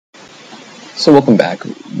So welcome back.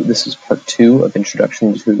 This is part 2 of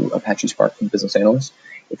Introduction to Apache Spark for Business Analyst.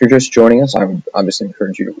 If you're just joining us, I would obviously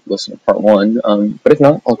encourage you to listen to part 1. But if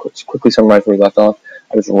not, I'll quickly summarize where we left off.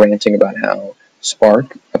 I was ranting about how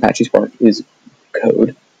Apache Spark is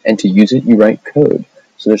code, and to use it, you write code.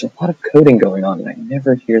 So there's a lot of coding going on, and I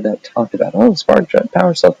never hear that talked about. Oh, Spark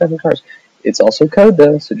powers self-driving cars. It's also code,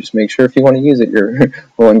 though, so just make sure if you want to use it, you're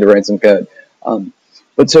willing to write some code.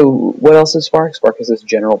 But so what else is Spark? Spark is this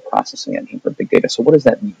general processing engine for big data. So what does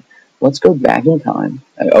that mean? Let's go back in time.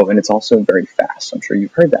 Oh, and it's also very fast. I'm sure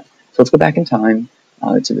you've heard that. So let's go back in time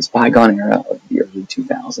to this bygone era of the early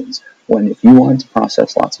 2000s, when if you wanted to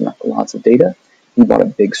process lots of data, you bought a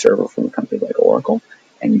big server from a company like Oracle,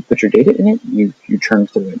 and you put your data in it, you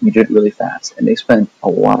churned through it, you did it really fast. And they spent a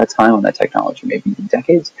lot of time on that technology, maybe even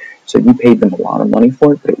decades. So you paid them a lot of money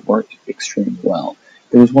for it, but it worked extremely well.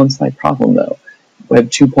 There was one slight problem, though. Web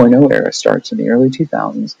 2.0 era starts in the early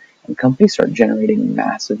 2000s, and companies start generating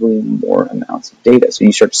massively more amounts of data. So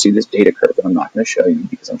you start to see this data curve that I'm not going to show you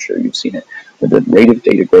because I'm sure you've seen it, but the rate of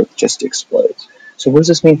data growth just explodes. So what does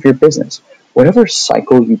this mean for your business? Whatever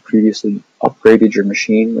cycle you previously upgraded your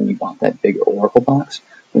machine when you bought that big Oracle box,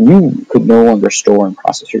 when you could no longer store and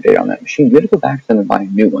process your data on that machine, you had to go back to them and buy a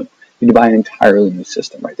new one. You had to buy an entirely new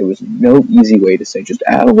system, right? There was no easy way to say, just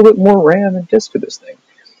add a little bit more RAM and disk to this thing.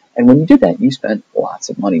 And when you did that, you spent lots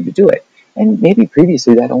of money to do it. And maybe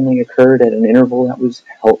previously that only occurred at an interval that was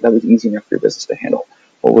easy enough for your business to handle.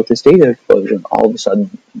 But with this data explosion, all of a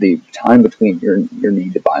sudden the time between your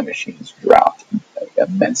need to buy machines dropped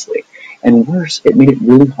immensely. And worse, it made it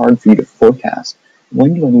really hard for you to forecast,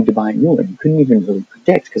 when do I need to buy a new one? You couldn't even really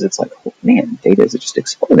predict, because it's like, oh man, data is just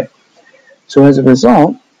exploding. So as a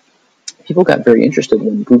result, people got very interested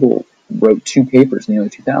when Google wrote 2 papers in the early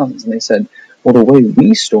 2000s, and they said, well, the way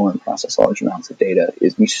we store and process large amounts of data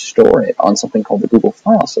is we store it on something called the Google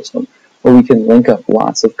File System, where we can link up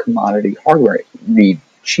lots of commodity hardware, read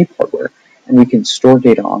cheap hardware, and we can store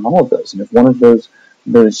data on all of those. And if one of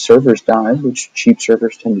those servers dies, which cheap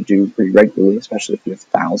servers tend to do pretty regularly, especially if you have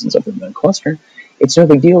thousands of them in a cluster, it's no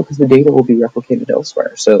big deal because the data will be replicated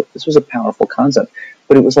elsewhere. So this was a powerful concept.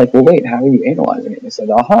 But it was like, well, wait, how are you analyzing it? And they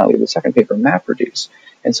said, aha, we have a second paper, MapReduce.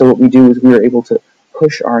 And so what we do is we are able to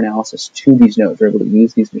push our analysis to these nodes. We're able to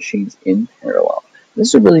use these machines in parallel. This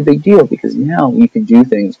is a really big deal because now you can do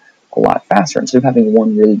things a lot faster. Instead of having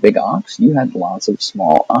one really big ox, you had lots of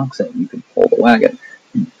small oxen. You could pull the wagon.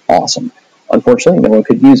 Awesome. Unfortunately, no one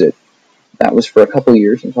could use it. That was for a couple of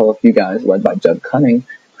years until a few guys led by Doug Cunning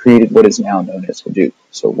created what is now known as Hadoop.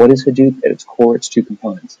 So what is Hadoop? At its core, it's 2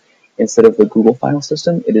 components. Instead of the Google file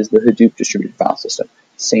system, it is the Hadoop distributed file system.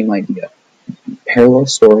 Same idea. Parallel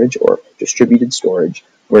storage or distributed storage,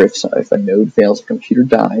 where if a node fails, a computer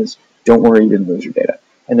dies, don't worry, you didn't lose your data.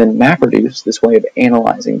 And then MapReduce, this way of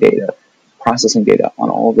analyzing data, processing data on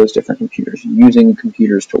all of those different computers, using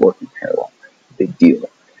computers to work in parallel. Big deal.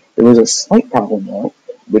 There was a slight problem, though,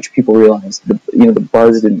 which people realized, the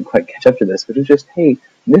buzz didn't quite catch up to this, which is just, hey,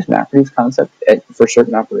 this MapReduce concept for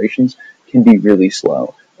certain operations can be really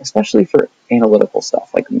slow, especially for analytical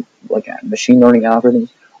stuff, like machine learning algorithms,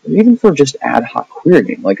 or even for just ad hoc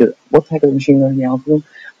querying. Like, what type of machine learning algorithm?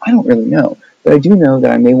 I don't really know, but I do know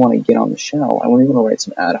that I may want to get on the shell. I want to write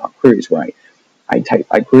some ad hoc queries where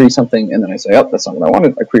I query something, and then I say, oh, that's not what I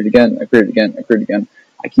wanted. I query it again, I query it again, I query it again.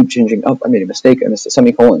 I keep changing, oh, I made a mistake, I missed a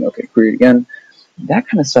semicolon, okay, query it again. That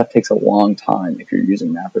kind of stuff takes a long time if you're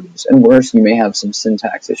using MapReduce. And worse, you may have some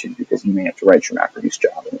syntax issues because you may have to write your MapReduce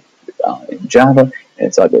job in Java, and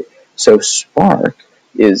it's ugly. So Spark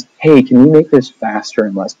is, hey, can we make this faster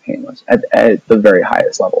and less painless at the very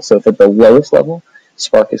highest level? So if at the lowest level,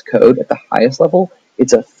 Spark is code, at the highest level,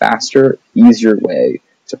 it's a faster, easier way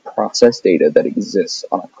to process data that exists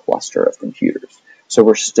on a cluster of computers. So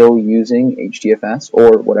we're still using HDFS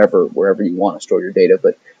or whatever, wherever you want to store your data,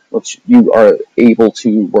 but you are able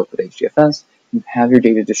to work with HDFS, you have your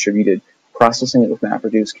data distributed, processing it with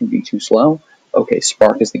MapReduce can be too slow. Okay,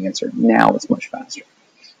 Spark is the answer. Now it's much faster.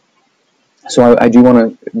 So I do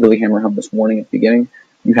want to really hammer home this warning at the beginning.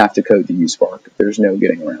 You have to code to use Spark. There's no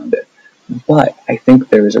getting around it. But I think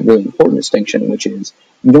there is a really important distinction, which is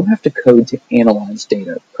you don't have to code to analyze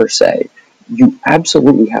data per se. You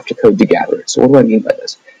absolutely have to code to gather it. So what do I mean by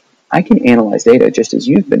this? I can analyze data just as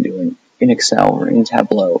you've been doing in Excel or in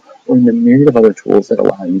Tableau or in the myriad of other tools that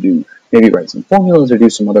allow you to maybe write some formulas or do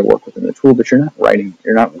some other work within the tool, but you're not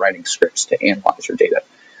writing scripts to analyze your data.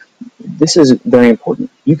 This is very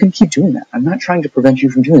important. You can keep doing that. I'm not trying to prevent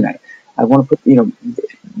you from doing that. I want to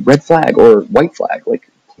put, red flag or white flag, like,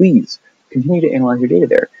 please continue to analyze your data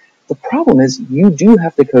there. The problem is you do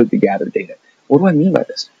have to code to gather data. What do I mean by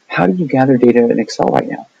this? How do you gather data in Excel right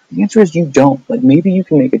now? The answer is you don't. Like, maybe you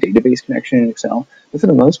can make a database connection in Excel, but for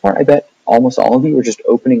the most part, I bet almost all of you are just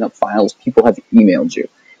opening up files people have emailed you.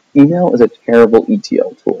 Email is a terrible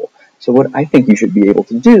ETL tool. So what I think you should be able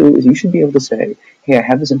to do is you should be able to say, hey, I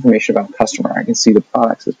have this information about a customer. I can see the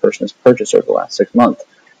products this person has purchased over the last 6 months.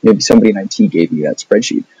 Maybe somebody in IT gave you that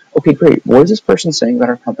spreadsheet. Okay, great. What is this person saying about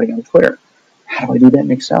our company on Twitter? How do I do that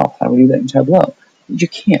in Excel? How do I do that in Tableau? You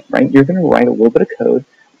can't, right? You're going to write a little bit of code,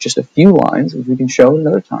 just a few lines, which we can show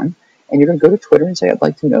another time, and you're going to go to Twitter and say, I'd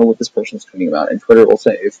like to know what this person is tweeting about. And Twitter will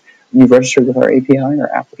say, if you've registered with our API, our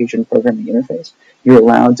application programming interface, you're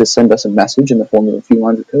allowed to send us a message in the form of a few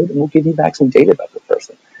lines of code, and we'll give you back some data about the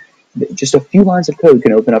person. Just a few lines of code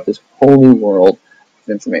can open up this whole new world of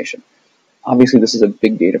information. Obviously, this is a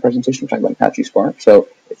big data presentation. We're talking about Apache Spark. So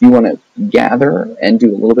if you want to gather and do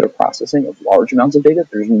a little bit of processing of large amounts of data,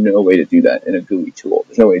 there's no way to do that in a GUI tool.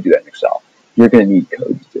 There's no way to do that in Excel. You're going to need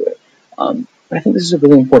code to do it. But I think this is a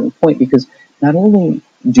really important point, because not only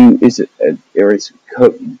is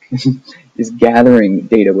gathering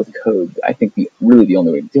data with code, I think, really the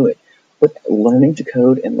only way to do it, but learning to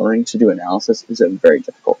code and learning to do analysis is a very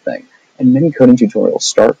difficult thing. And many coding tutorials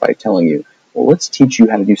start by telling you, well, let's teach you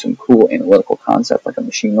how to do some cool analytical concept like a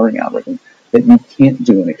machine learning algorithm that you can't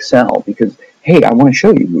do in Excel because, hey, I want to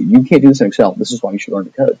show you, you can't do this in Excel. This is why you should learn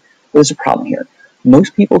to code. But there's a problem here.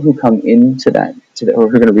 Most people who come into that, or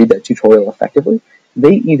who are going to read that tutorial effectively,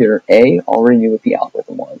 they either A, already knew what the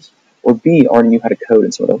algorithm was, or B, already knew how to code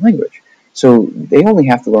in some other language. So they only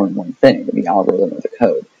have to learn one thing, the algorithm or the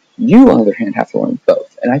code. You, on the other hand, have to learn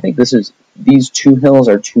both. And I think these two hills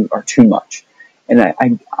are too much.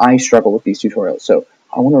 And I struggle with these tutorials. So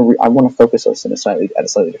I want to focus us at a slightly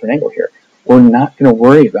different angle here. We're not going to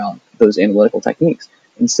worry about those analytical techniques.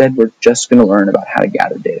 Instead, we're just going to learn about how to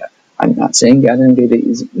gather data. I'm not saying gathering data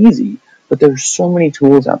is easy, but there's so many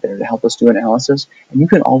tools out there to help us do analysis, and you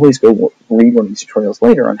can always go read one of these tutorials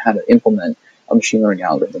later on how to implement a machine learning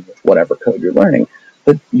algorithm with whatever code you're learning.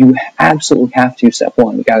 But you absolutely have to, step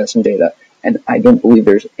one, gather some data, and I don't believe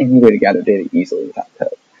there's any way to gather data easily without code.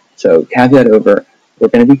 So caveat over, we're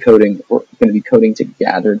going to be coding to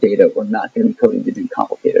gather data. We're not going to be coding to do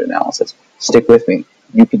complicated analysis. Stick with me.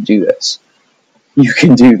 You can do this. You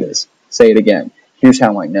can do this. Say it again. Here's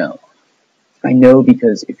how I know. I know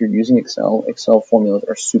because if you're using Excel, Excel formulas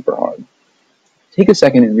are super hard. Take a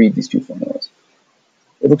second and read these two formulas.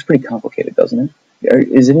 It looks pretty complicated, doesn't it?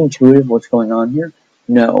 Is it intuitive what's going on here?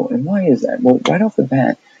 No. And why is that? Well, right off the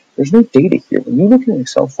bat, there's no data here. When you look at an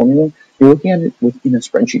Excel formula, you're looking at it within a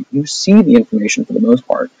spreadsheet. You see the information for the most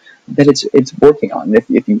part that it's working on. If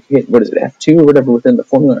you hit, F2 or whatever within the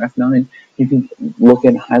formula, or F9, you can look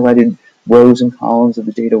at highlighted rows and columns of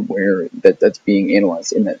the data where that's being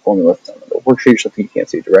analyzed in that formula. It'll work for yourself if you can't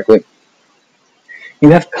see it directly.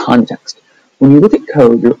 You have context. When you look at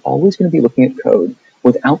code, you're always going to be looking at code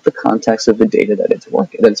without the context of the data that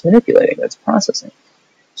it's manipulating, that's processing.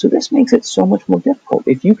 So this makes it so much more difficult.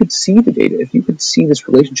 If you could see the data, if you could see this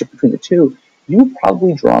relationship between the two, you would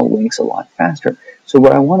probably draw links a lot faster. So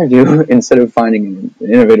what I want to do, instead of finding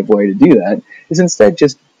an innovative way to do that, is instead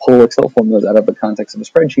just pull Excel formulas out of the context of a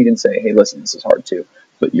spreadsheet and say, hey, listen, this is hard too,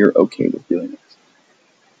 but you're okay with doing this.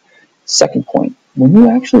 Second point, when you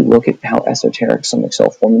actually look at how esoteric some Excel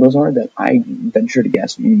formulas are that I venture to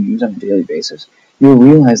guess you use on a daily basis, you'll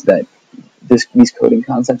realize that these coding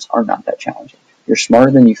concepts are not that challenging. You're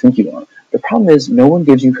smarter than you think you are. The problem is no one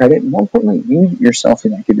gives you credit, and more importantly, you yourself do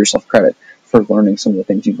not give yourself credit for learning some of the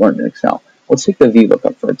things you've learned in Excel. Let's take the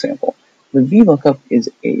VLOOKUP, for example. The VLOOKUP is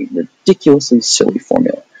a ridiculously silly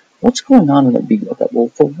formula. What's going on in a VLOOKUP? Well,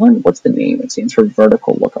 for one, what's the name? It stands for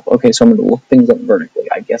vertical lookup. Okay, so I'm going to look things up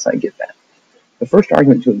vertically. I guess I get that. The first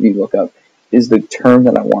argument to a VLOOKUP is the term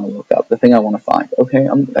that I want to look up, the thing I want to find. Okay,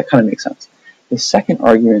 that kind of makes sense. The second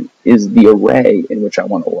argument is the array in which I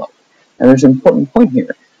want to look. And there's an important point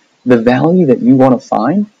here. The value that you want to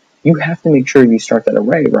find, you have to make sure you start that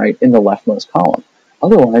array right in the leftmost column.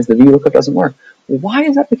 Otherwise, the VLOOKUP doesn't work. Well, why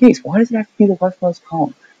is that the case? Why does it have to be the leftmost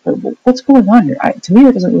column? What's going on here? To me,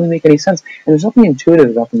 that doesn't really make any sense. And there's nothing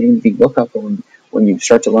intuitive about the name VLOOKUP when you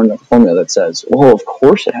start to learn about the formula that says, well, of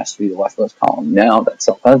course it has to be the leftmost column. Now that's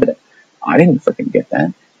self-evident. I didn't freaking get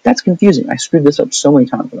that. That's confusing. I screwed this up so many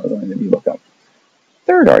times when I was learning the VLOOKUP.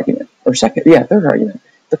 Third argument.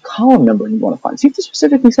 The column number you want to find. So you have to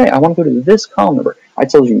specifically say, I want to go to this column number. I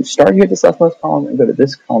told you, start here at this leftmost column and go to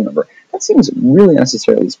this column number. That seems really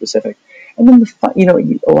unnecessarily specific. And then,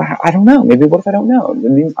 I don't know. Maybe what if I don't know? I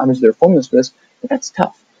mean, obviously there are formulas for this, but that's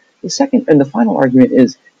tough. The second and the final argument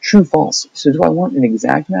is true false. So do I want an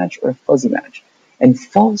exact match or a fuzzy match? And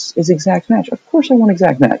false is exact match. Of course I want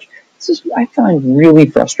exact match. This is, I find, really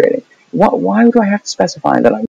frustrating. Why do I have to specify that I'm